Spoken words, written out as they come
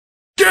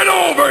Get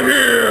over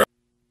here!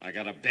 I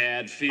got a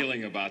bad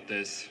feeling about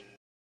this.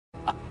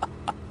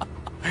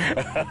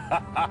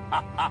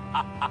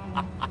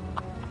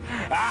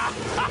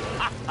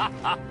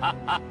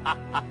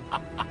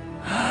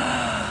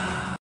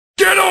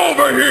 Get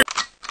over here!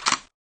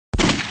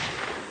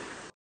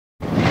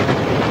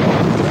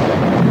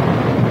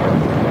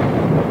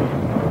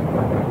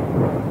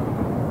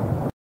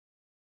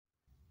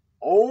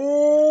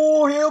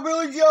 Oh,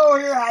 Hillbilly Joe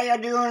here. How you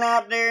doing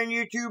out there in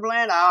YouTube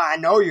land? Oh, I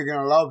know you're going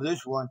to love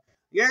this one.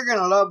 You're going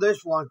to love this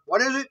one.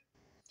 What is it?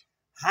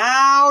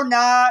 How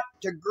not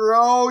to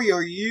grow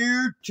your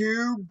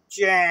YouTube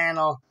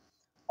channel.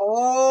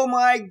 Oh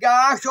my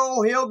gosh,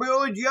 oh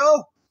Hillbilly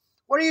Joe.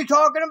 What are you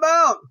talking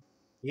about?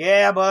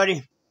 Yeah,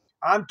 buddy.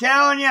 I'm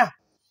telling you.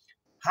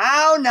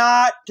 How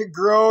not to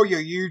grow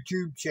your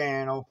YouTube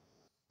channel.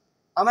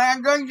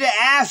 I'm going to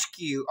ask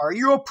you, are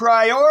you a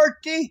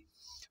priority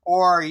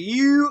or are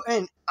you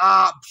an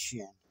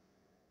option?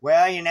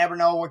 Well, you never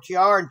know what you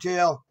are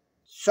until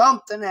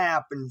something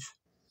happens.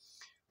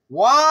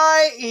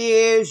 Why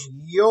is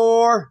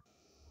your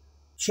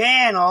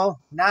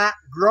channel not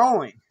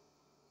growing?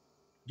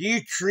 Do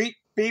you treat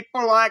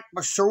people like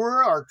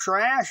basura or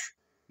trash?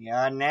 You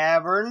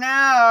never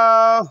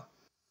know.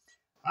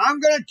 I'm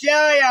going to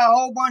tell you a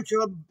whole bunch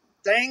of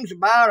things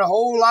about a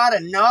whole lot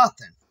of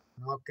nothing.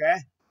 Okay?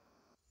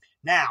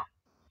 Now,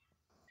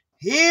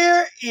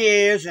 here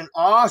is an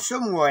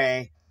awesome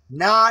way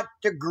not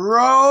to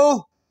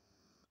grow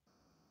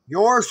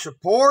your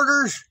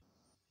supporters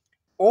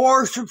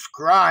or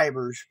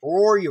subscribers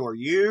for your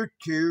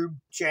YouTube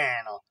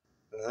channel.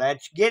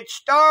 Let's get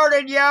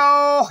started,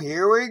 y'all.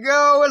 Here we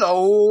go with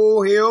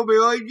old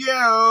Hillbilly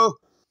Joe.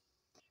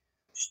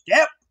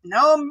 Step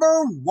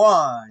number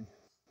 1.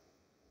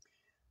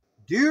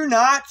 Do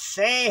not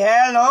say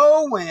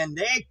hello when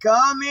they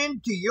come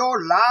into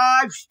your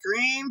live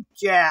stream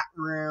chat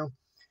room.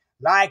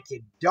 Like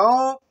you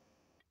don't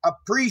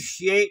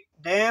appreciate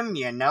them,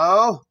 you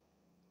know.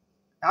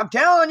 I'm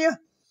telling you,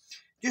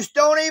 just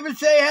don't even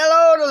say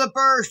hello to the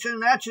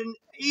person. That's an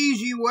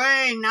easy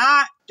way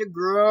not to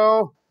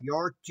grow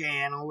your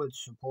channel with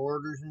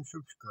supporters and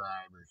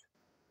subscribers.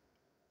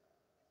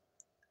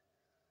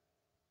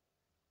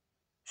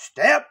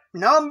 Step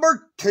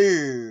number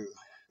 2.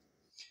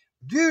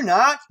 Do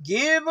not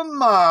give a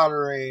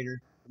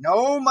moderator.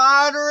 No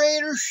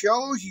moderator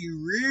shows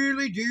you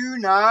really do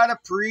not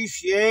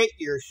appreciate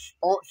your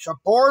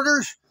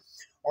supporters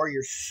or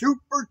your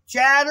super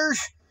chatters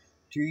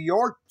to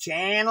your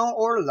channel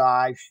or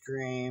live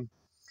stream.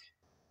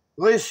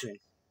 Listen,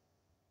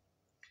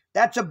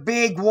 that's a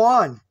big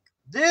one.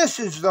 This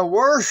is the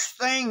worst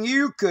thing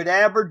you could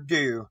ever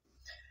do,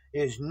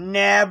 is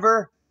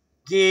never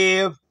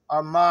give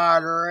a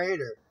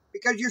moderator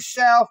because you're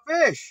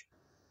selfish.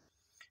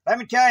 Let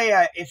me tell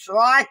you, it's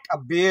like a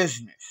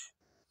business.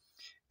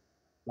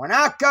 When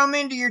I come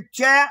into your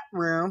chat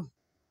room,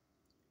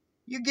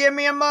 you give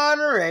me a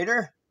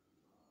moderator.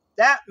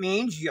 That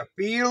means you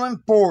feel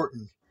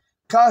important.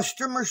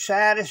 Customer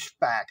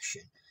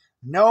satisfaction.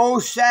 No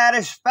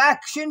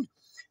satisfaction,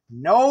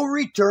 no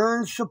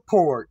return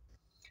support.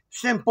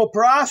 Simple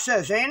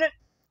process, ain't it?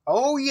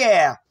 Oh,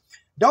 yeah.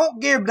 Don't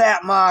give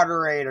that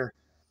moderator.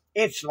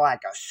 It's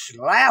like a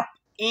slap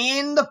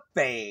in the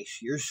face.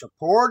 Your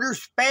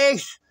supporter's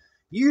face,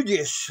 you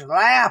just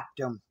slapped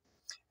them.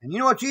 And you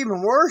know what's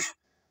even worse?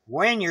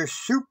 When your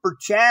super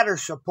chatter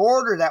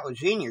supporter that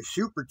was in your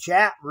super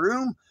chat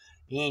room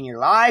in your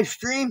live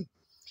stream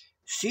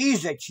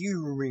sees that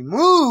you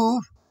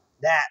remove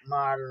that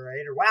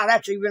moderator. Wow,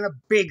 that's even a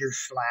bigger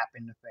slap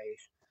in the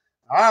face.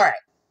 All right.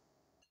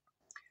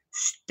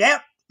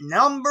 Step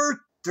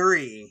number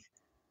 3.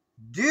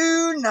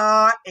 Do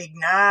not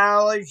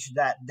acknowledge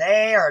that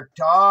they are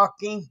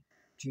talking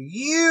to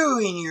you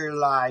in your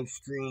live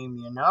stream,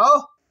 you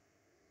know?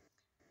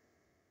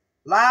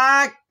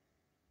 Like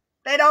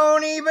they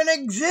don't even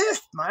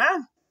exist,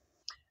 man.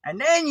 And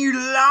then you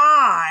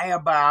lie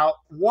about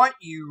what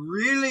you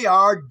really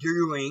are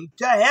doing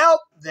to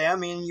help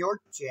them in your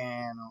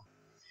channel.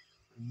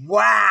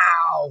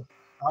 Wow!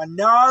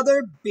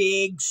 Another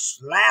big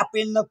slap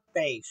in the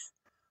face.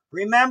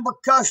 Remember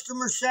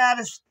customer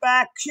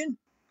satisfaction?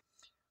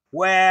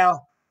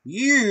 Well,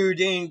 you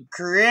didn't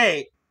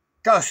create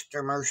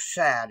customer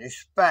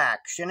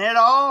satisfaction at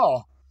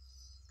all.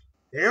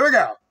 Here we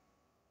go.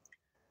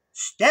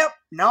 Step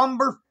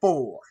number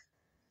 4.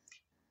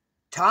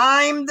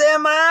 Time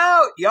them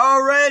out. You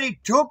already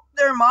took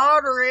their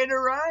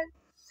moderator, right?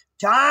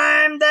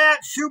 Time that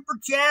super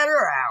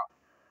chatter out.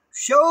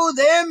 Show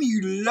them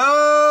you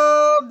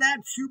love that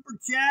super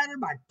chatter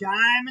by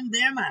timing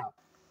them out,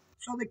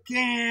 so they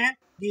can't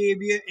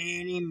give you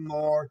any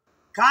more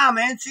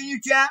comments in your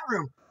chat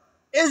room.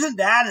 Isn't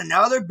that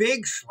another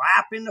big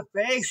slap in the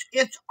face?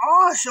 It's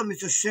awesome.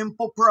 It's a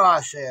simple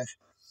process.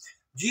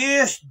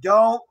 Just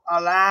don't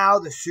allow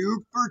the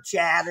super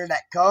chatter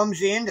that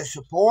comes in to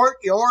support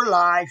your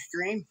live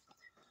stream.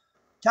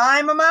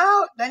 Time them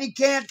out. Then you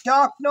can't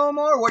talk no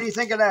more. What do you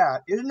think of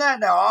that? Isn't that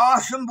the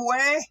awesome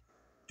way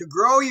to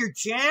grow your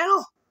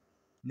channel?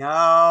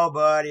 No,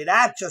 buddy,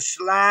 that's a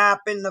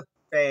slap in the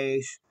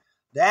face.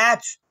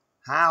 That's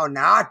how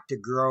not to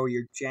grow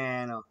your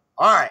channel.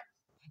 All right.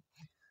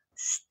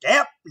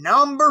 Step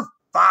number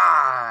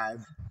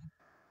 5.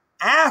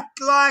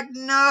 Act like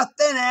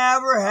nothing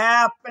ever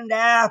happened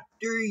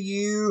after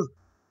you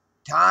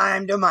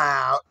timed them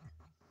out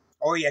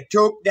or you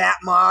took that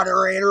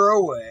moderator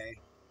away,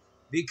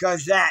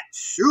 because that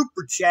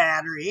super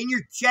chatter in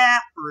your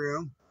chat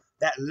room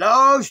that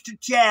loves to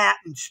chat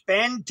and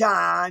spend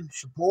time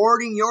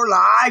supporting your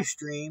live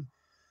stream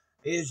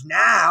is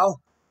now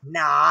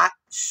not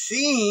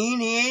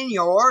seen in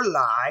your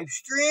live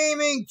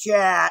streaming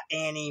chat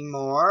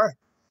anymore.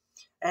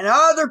 And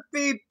other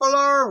people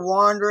are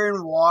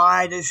wondering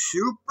why the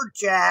super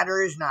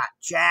chatter is not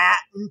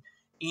chatting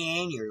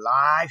in your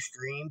live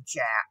stream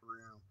chat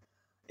room.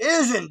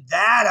 Isn't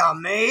that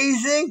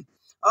amazing?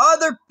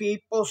 Other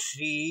people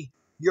see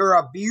your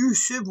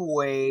abusive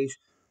ways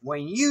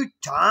when you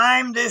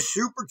timed this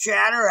super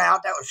chatter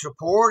out that was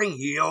supporting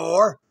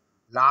your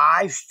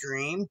live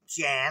stream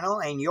channel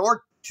and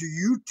your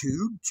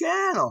YouTube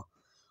channel.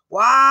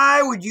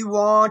 Why would you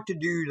want to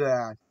do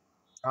that?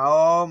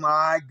 Oh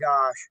my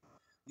gosh.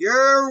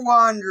 You're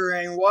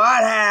wondering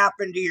what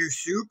happened to your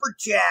super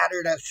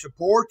chatter that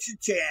supports your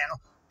channel,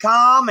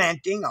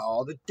 commenting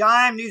all the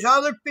time. These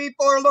other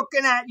people are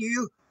looking at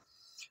you.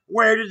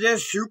 Where did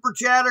this super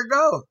chatter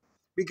go?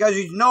 Because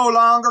he's no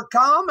longer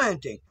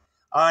commenting.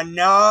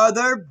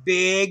 Another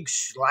big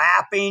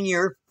slap in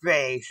your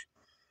face.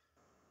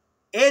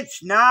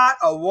 It's not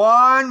a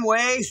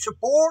one-way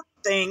support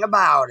thing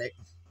about it.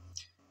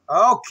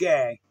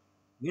 Okay,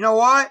 you know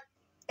what?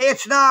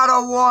 It's not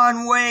a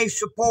one-way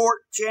support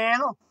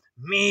channel.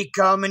 Me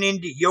coming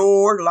into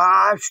your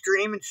live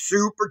stream and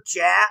super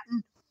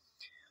chatting,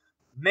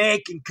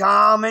 making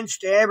comments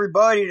to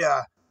everybody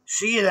to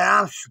see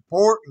that I'm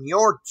supporting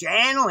your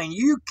channel, and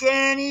you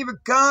can't even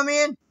come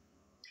in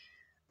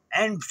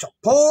and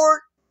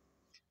support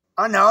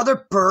another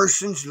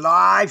person's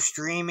live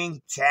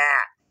streaming chat.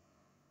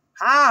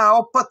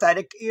 How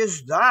pathetic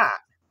is that?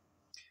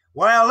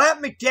 Well,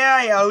 let me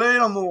tell you a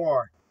little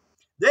more.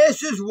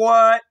 This is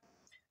what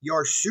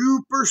your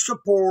super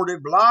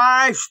supportive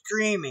live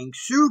streaming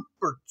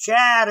super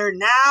chatter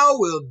now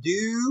will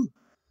do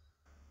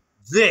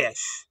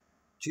this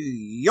to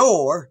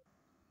your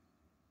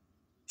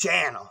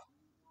channel.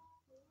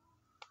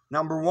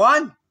 Number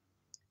 1,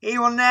 he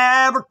will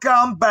never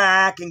come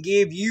back and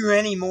give you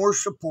any more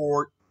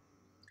support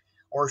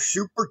or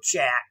super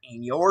chat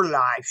in your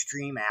live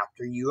stream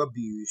after you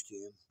abused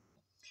him.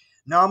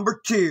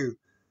 Number 2,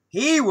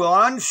 he will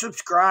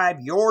unsubscribe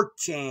your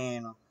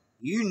channel.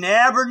 You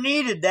never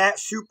needed that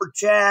super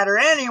chatter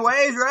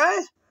anyways,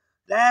 right?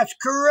 That's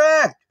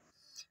correct.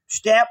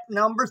 Step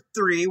number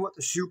 3, what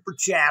the super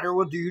chatter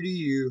will do to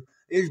you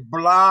is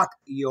block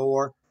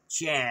your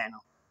channel.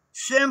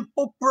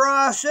 Simple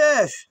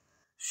process.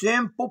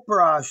 Simple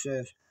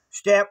process.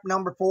 Step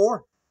number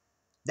 4,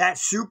 that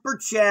super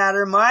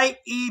chatter might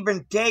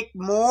even take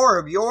more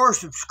of your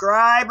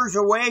subscribers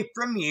away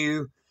from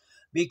you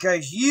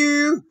because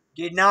you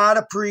did not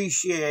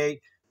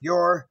appreciate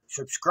your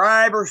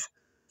subscribers'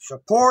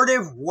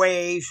 supportive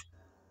ways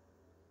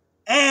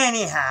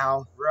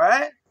anyhow,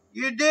 right?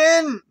 You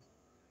didn't.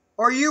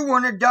 Or you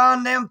wouldn't have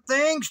done them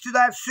things to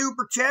that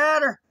super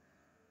chatter.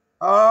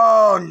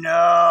 Oh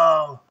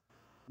no.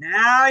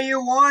 Now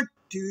you want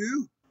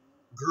to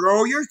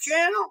grow your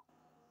channel?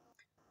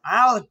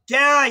 I'll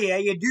tell you,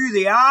 you do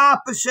the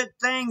opposite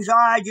things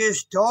I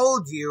just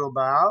told you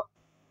about.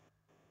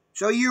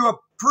 So you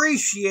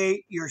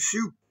appreciate your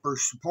super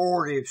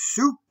supportive,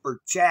 super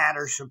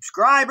chatter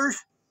subscribers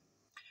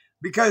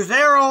because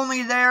they're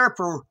only there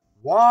for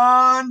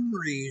one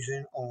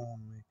reason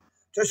only,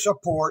 to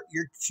support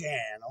your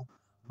channel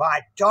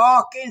by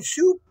talking,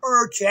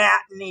 super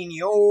chatting in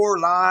your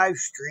live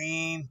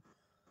stream,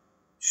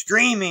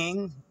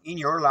 streaming in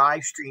your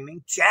live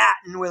streaming,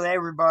 chatting with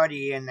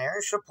everybody in there,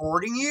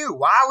 supporting you.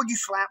 Why would you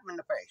slap them in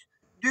the face?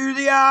 Do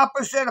the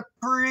opposite.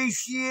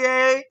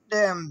 Appreciate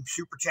them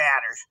super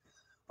chatters.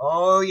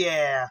 Oh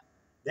yeah.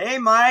 They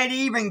might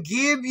even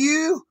give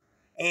you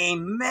a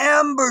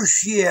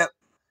membership.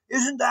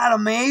 Isn't that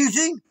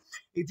amazing?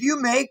 If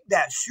you make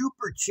that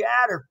super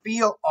chatter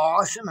feel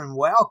awesome and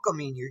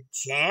welcome in your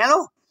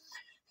channel,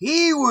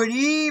 he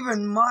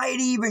might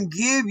even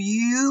give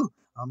you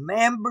a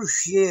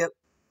membership.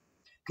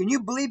 Can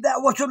you believe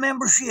that? What's a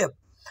membership?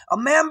 A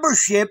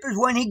membership is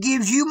when he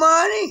gives you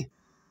money.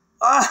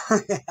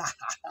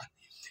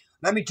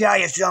 Let me tell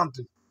you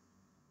something.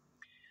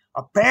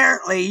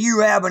 Apparently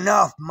you have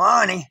enough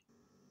money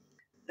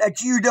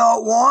that you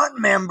don't want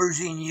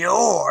members in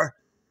your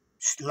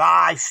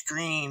live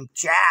stream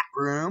chat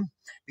room,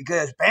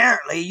 because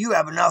apparently you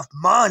have enough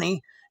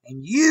money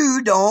and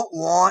you don't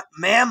want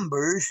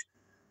members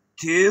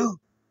to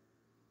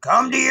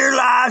come to your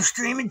live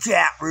streaming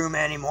chat room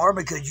anymore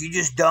because you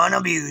just done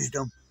abused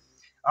them.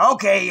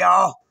 Okay,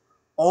 y'all.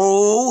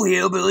 Old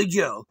Hillbilly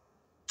Joe.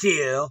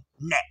 Till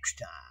next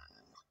time.